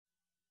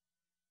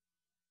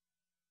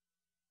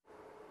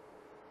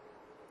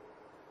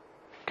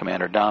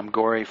Commander Dom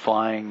Gorey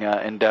flying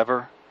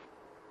Endeavour.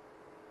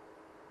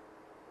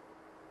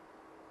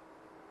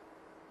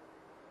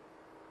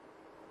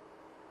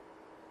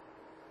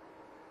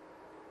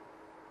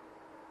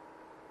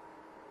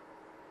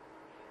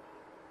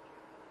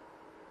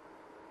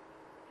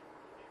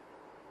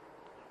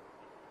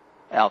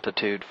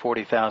 Altitude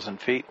 40,000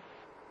 feet.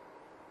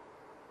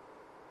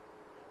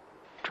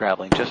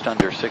 Traveling just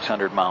under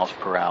 600 miles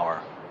per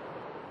hour.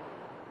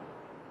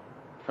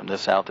 From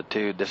this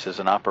altitude, this is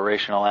an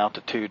operational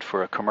altitude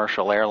for a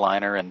commercial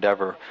airliner.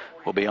 Endeavour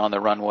will be on the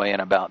runway in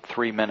about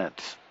 3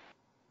 minutes.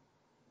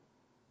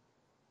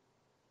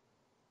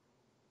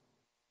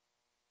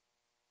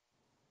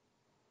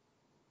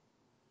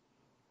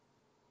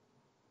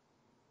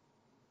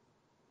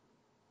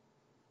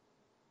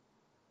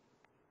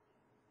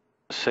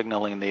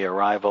 Signaling the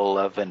arrival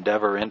of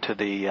Endeavour into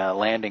the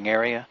landing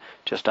area.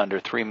 Just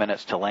under 3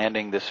 minutes to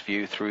landing. This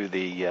view through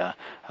the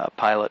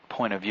pilot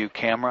point of view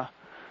camera.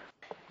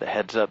 The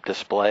heads-up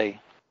display.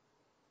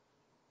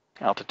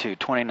 Altitude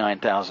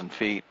 29,000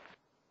 feet.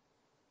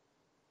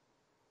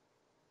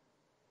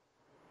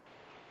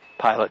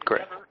 Pilot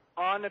Greg.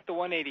 On at the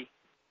 180.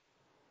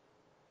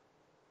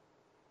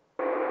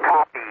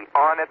 Copy.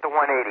 On at the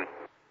 180.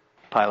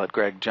 Pilot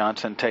Greg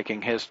Johnson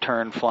taking his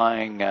turn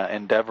flying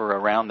Endeavour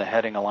around the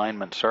heading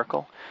alignment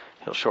circle.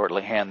 He'll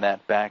shortly hand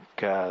that back,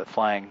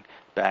 flying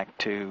back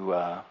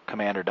to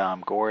Commander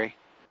Dom Gorey.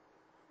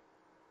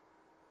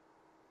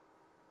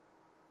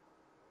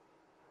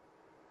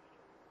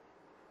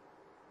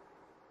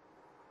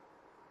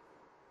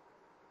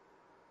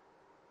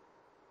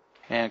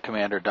 And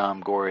Commander Dom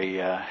Gorey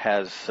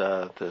has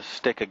the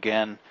stick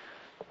again,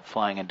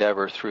 flying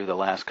Endeavour through the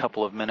last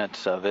couple of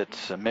minutes of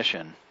its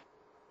mission.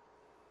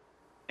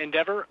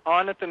 Endeavour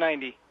on at the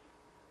 90.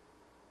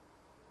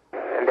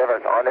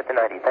 Endeavour's on at the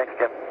 90. Thanks,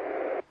 Jim.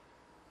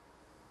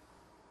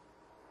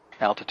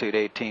 Altitude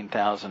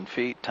 18,000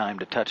 feet. Time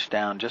to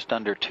touchdown just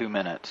under 2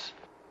 minutes.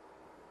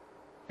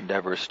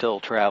 Endeavour is still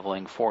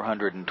traveling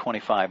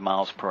 425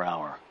 miles per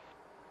hour.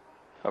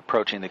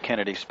 Approaching the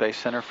Kennedy Space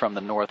Center from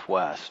the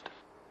northwest.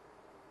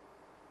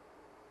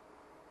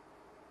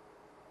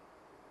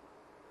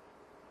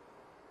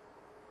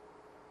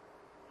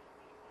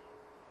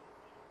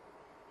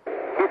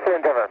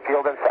 Endeavour,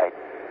 field in sight.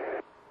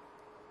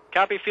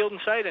 Copy, field in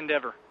sight,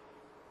 Endeavour.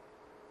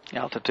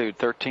 Altitude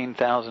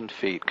 13,000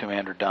 feet.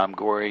 Commander Dom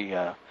Gorey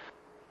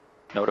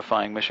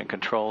notifying Mission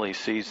Control he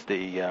sees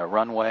the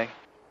runway.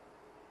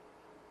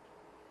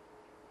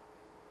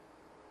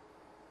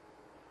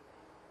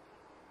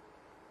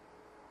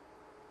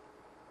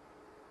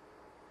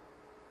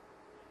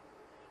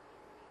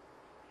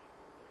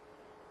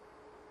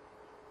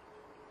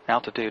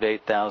 Altitude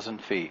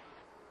 8,000 feet.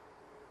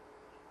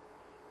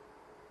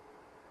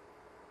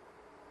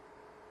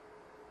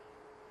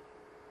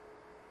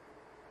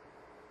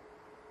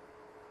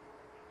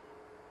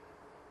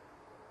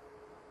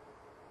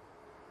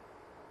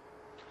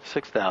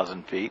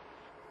 $6,000 feet,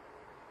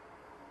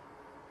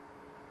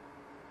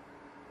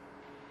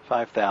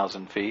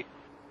 5,000 feet.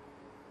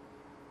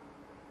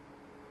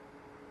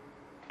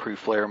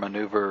 Pre-flare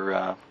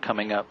maneuver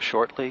coming up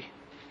shortly,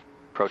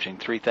 approaching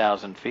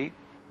 3,000 feet.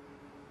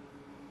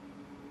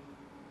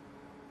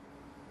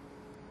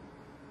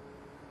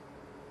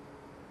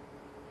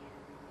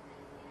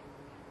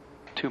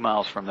 Two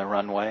miles from the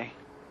runway.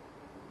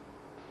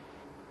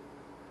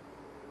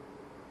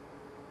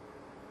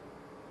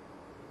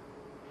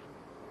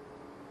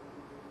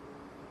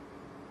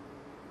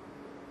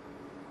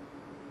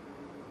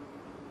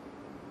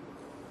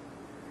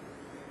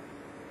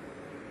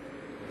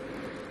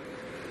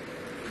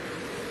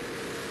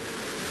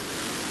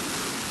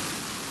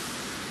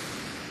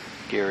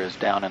 Gear is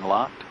down and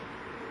locked.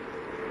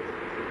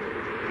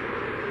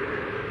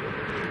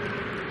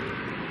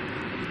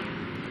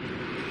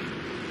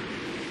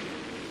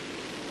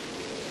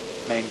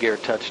 Main gear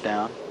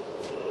touchdown.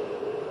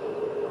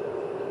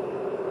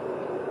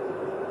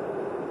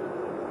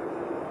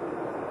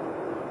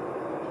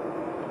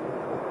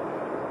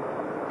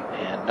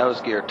 And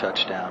nose gear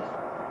touchdown.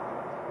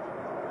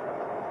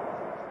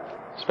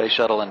 Space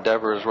Shuttle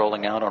Endeavour is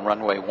rolling out on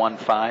runway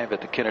 15 at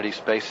the Kennedy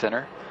Space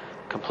Center,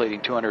 completing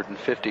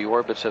 250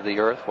 orbits of the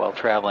Earth while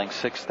traveling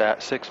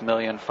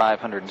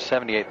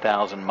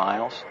 6,578,000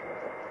 miles.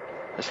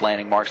 This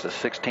landing marks the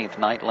 16th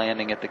night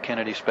landing at the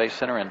Kennedy Space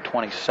Center and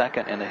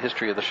 22nd in the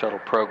history of the shuttle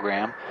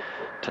program.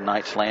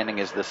 Tonight's landing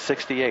is the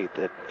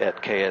 68th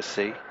at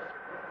KSC.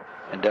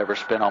 Endeavour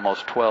spent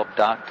almost 12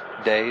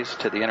 docked days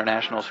to the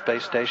International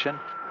Space Station,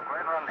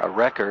 a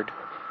record,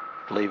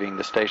 leaving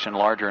the station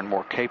larger and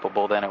more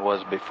capable than it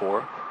was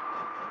before.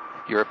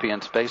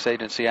 European Space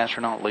Agency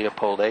astronaut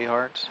Leopold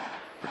Eharts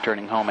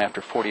returning home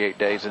after 48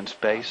 days in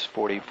space,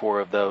 44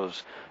 of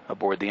those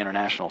aboard the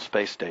International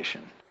Space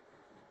Station.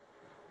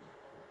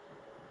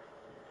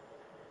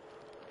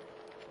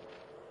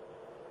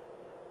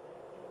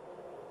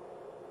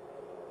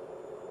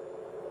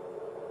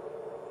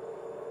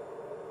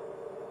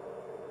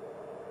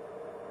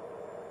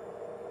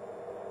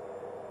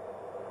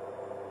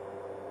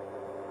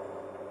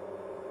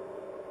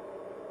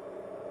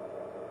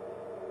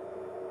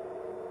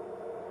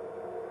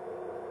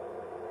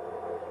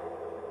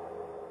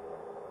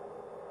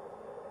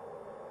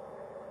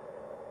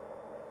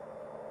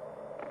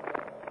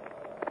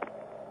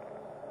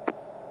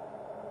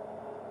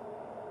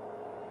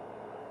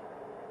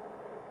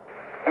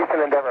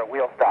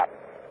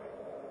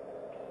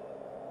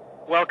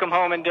 Welcome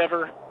home,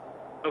 Endeavour.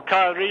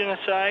 Oka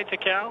Rinasai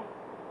Takao.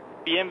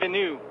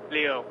 Bienvenue,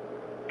 Leo.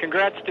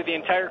 Congrats to the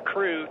entire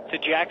crew, to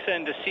JAXA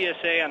and to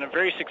CSA on a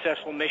very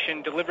successful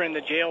mission, delivering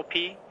the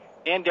JLP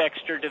and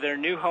Dexter to their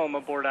new home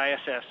aboard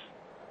ISS.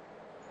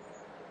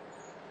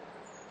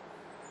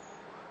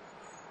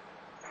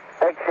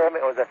 Thanks, Jim.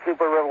 It was a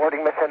super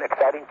rewarding mission,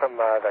 exciting from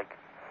the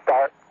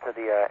start to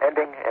the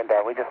ending, and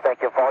we just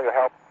thank you for all your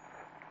help.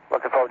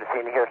 Looking forward to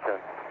seeing you here soon.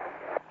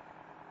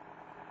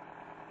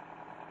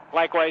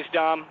 Likewise,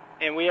 Dom.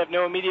 And we have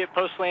no immediate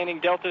post-landing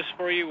deltas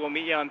for you. We'll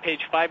meet you on page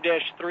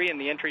 5-3 in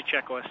the entry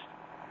checklist.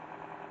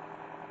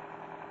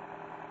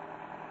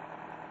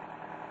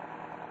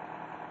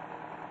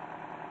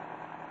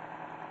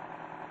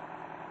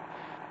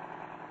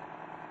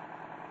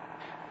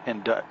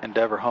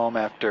 Endeavour home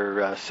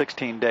after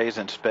 16 days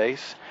in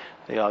space.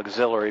 The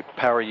auxiliary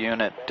power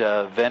unit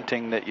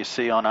venting that you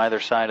see on either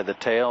side of the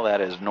tail, that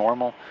is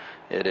normal.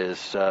 It is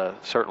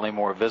certainly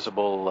more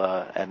visible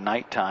at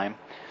nighttime.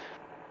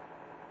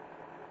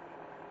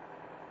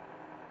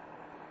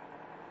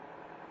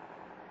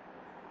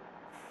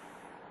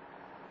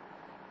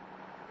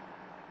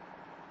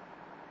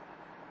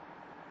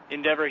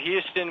 Endeavour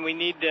Houston, we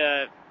need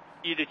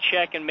you to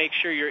check and make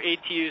sure your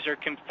ATUs are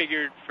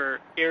configured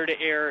for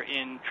air-to-air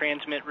in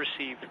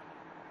transmit-receive.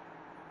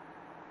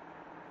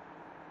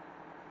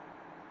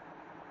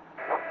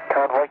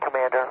 Convoy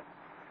Commander,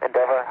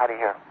 Endeavour, how do you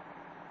hear?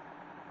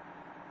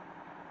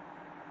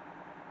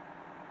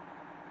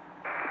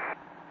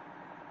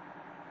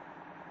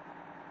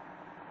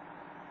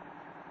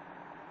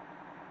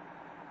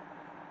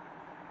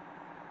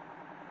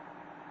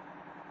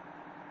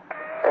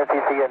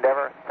 NCC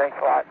Endeavour, thanks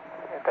a lot.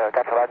 And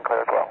got you loud and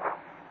clear as well.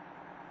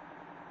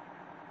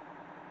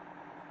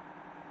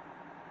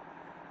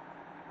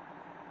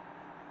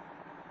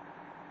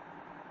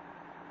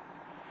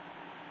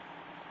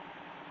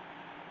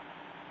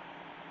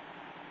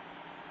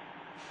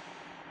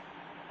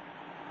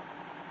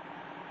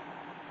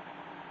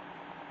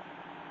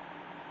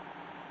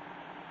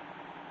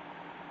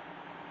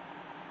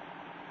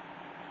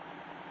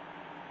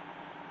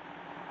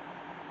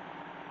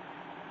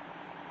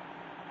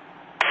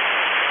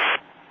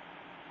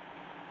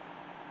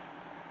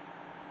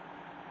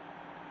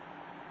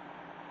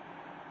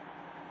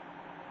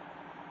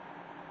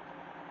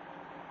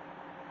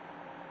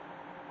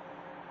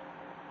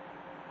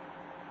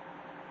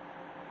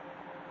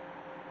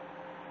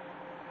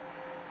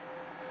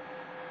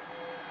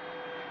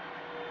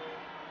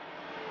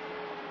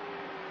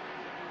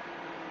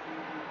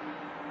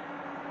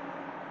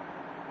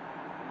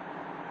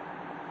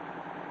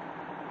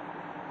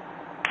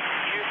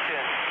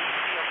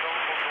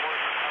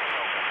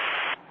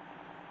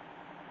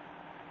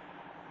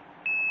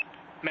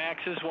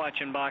 Max is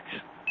watching, box.